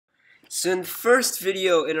So in the first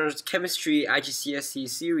video in our chemistry IGCSE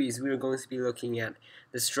series, we are going to be looking at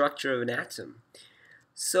the structure of an atom.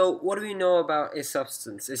 So what do we know about a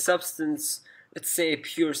substance? A substance, let's say a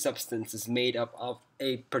pure substance, is made up of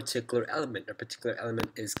a particular element. A particular element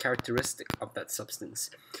is characteristic of that substance.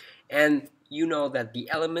 And you know that the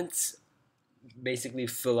elements basically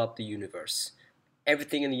fill up the universe.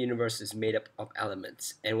 Everything in the universe is made up of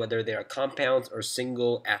elements, and whether they are compounds or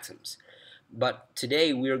single atoms. But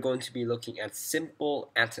today we are going to be looking at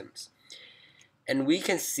simple atoms. And we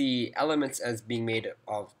can see elements as being made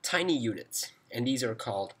of tiny units, and these are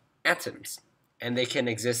called atoms. And they can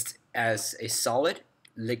exist as a solid,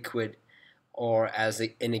 liquid, or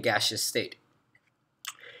in a gaseous state.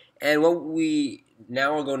 And what we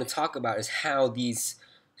now are going to talk about is how these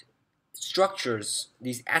structures,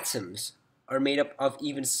 these atoms, are made up of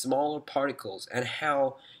even smaller particles, and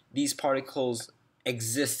how these particles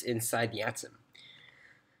exist inside the atom.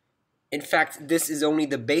 In fact, this is only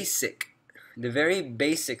the very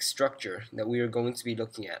basic structure that we are going to be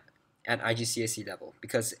looking at IGCSE level,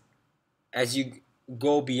 because as you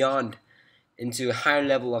go beyond into a higher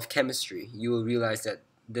level of chemistry, you will realize that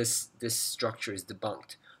this structure is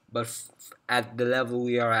debunked. But at the level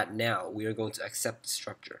we are at now, we are going to accept the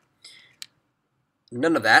structure.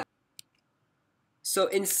 None of that. So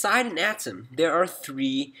inside an atom, there are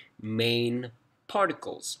three main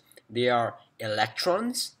particles. There are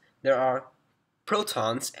electrons, there are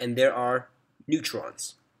protons, and there are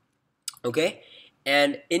neutrons. Okay?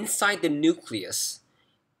 And inside the nucleus,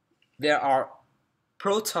 there are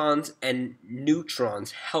protons and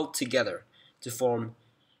neutrons held together to form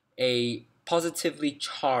a positively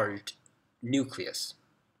charged nucleus.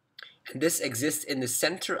 And this exists in the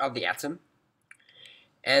center of the atom,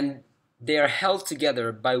 and they are held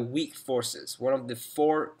together by weak forces, one of the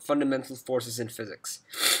four fundamental forces in physics.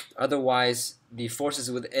 Otherwise, the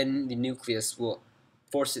forces within the nucleus will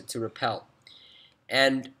force it to repel.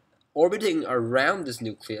 And orbiting around this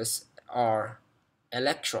nucleus are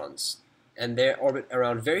electrons, and they orbit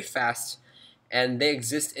around very fast, and they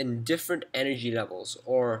exist in different energy levels,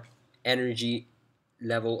 or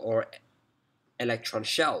electron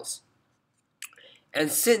shells.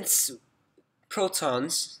 And since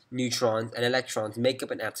protons, neutrons, and electrons make up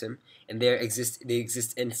an atom, and they exist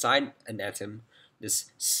inside an atom,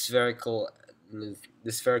 this spherical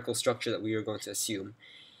structure that we are going to assume,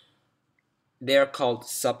 they are called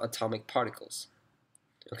subatomic particles.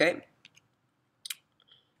 Okay?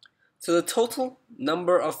 So the total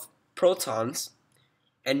number of protons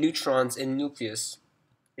and neutrons in the nucleus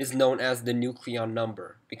is known as the nucleon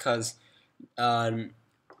number, because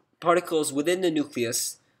particles within the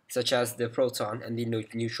nucleus, such as the proton and the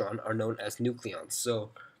neutron, are known as nucleons.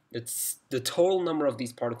 So it's the total number of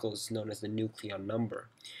these particles is known as the nucleon number.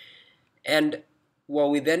 And what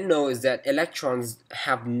we then know is that electrons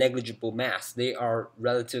have negligible mass. They are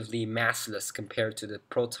relatively massless compared to the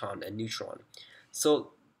proton and neutron.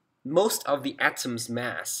 So most of the atom's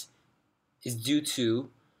mass is due to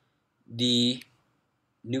the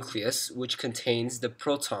nucleus, which contains the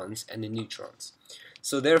protons and the neutrons.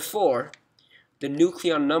 So therefore, the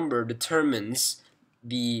nucleon number determines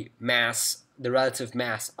the relative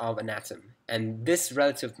mass of an atom, and this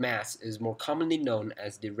relative mass is more commonly known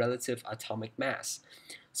as the relative atomic mass.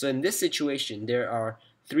 So in this situation, there are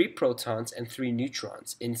 3 protons and 3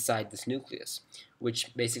 neutrons inside this nucleus,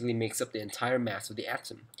 which basically makes up the entire mass of the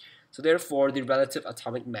atom. So therefore, the relative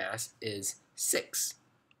atomic mass is 6.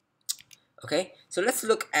 Okay, so let's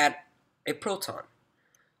look at a proton.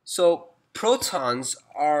 So protons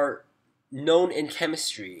are known in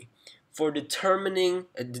chemistry for determining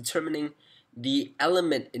the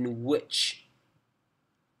element in which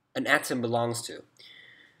an atom belongs to.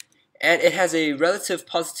 And it has a relative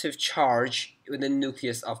positive charge within the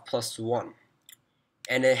nucleus of +1.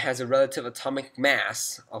 And it has a relative atomic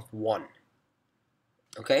mass of 1.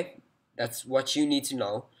 Okay? That's what you need to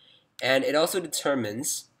know. And it also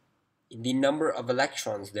determines the number of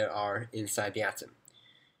electrons there are inside the atom.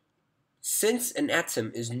 Since an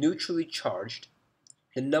atom is neutrally charged,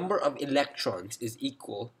 the number of electrons is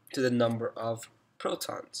equal to the number of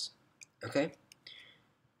protons. Okay?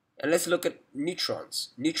 And let's look at neutrons.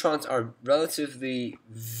 Neutrons are relatively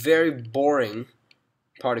very boring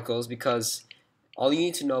particles, because all you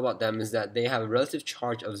need to know about them is that they have a relative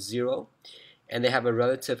charge of 0, and they have a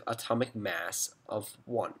relative atomic mass of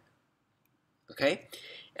 1. Okay?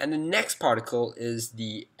 And the next particle is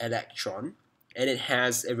the electron, and it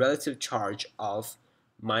has a relative charge of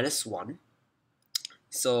 -1.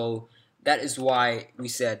 So that is why we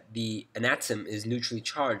said an atom is neutrally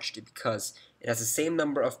charged, because it has the same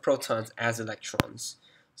number of protons as electrons.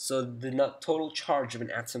 so the total charge of an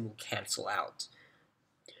atom will cancel out.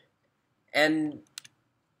 And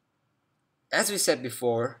as we said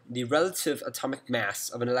before, the relative atomic mass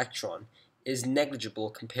of an electron is negligible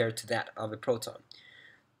compared to that of a proton,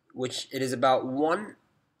 which it is about 1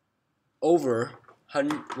 over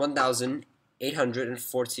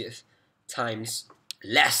 1,840th times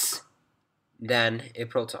less than a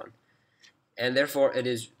proton, and therefore it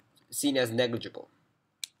is seen as negligible.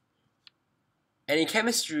 And in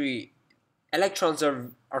chemistry, electrons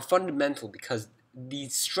are fundamental because the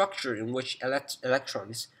structure in which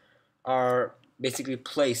electrons are basically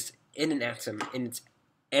placed in an atom in its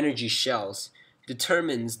energy shells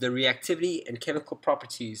determines the reactivity and chemical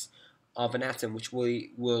properties of an atom, which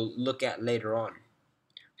we will look at later on.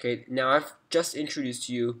 Okay, now I've just introduced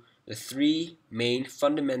to you the 3 main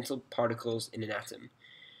fundamental particles in an atom.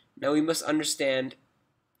 Now we must understand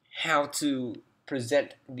how to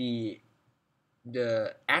present the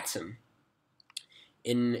atom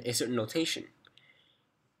in a certain notation.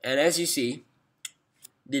 And as you see,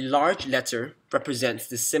 the large letter represents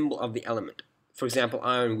the symbol of the element. For example,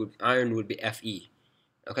 iron would be Fe.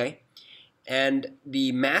 Okay? And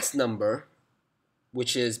the mass number,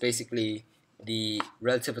 which is basically the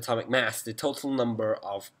relative atomic mass, the total number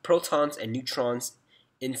of protons and neutrons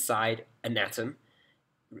inside an atom,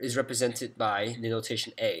 is represented by the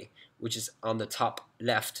notation A, which is on the top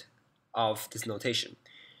left of this notation.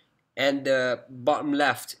 And the bottom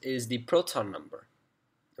left is the proton number.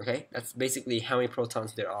 Okay, that's basically how many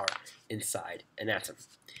protons there are inside an atom.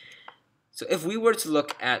 So if we were to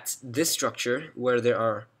look at this structure where there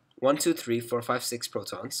are 1, 2, 3, 4, 5, 6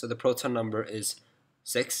 protons, so the proton number is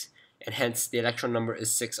 6, and hence the electron number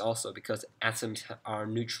is 6 also because atoms are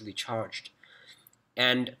neutrally charged.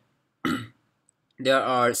 And there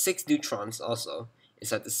are 6 neutrons also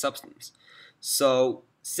inside the substance. So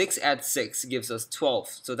 6 add 6 gives us 12,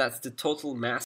 so that's the total mass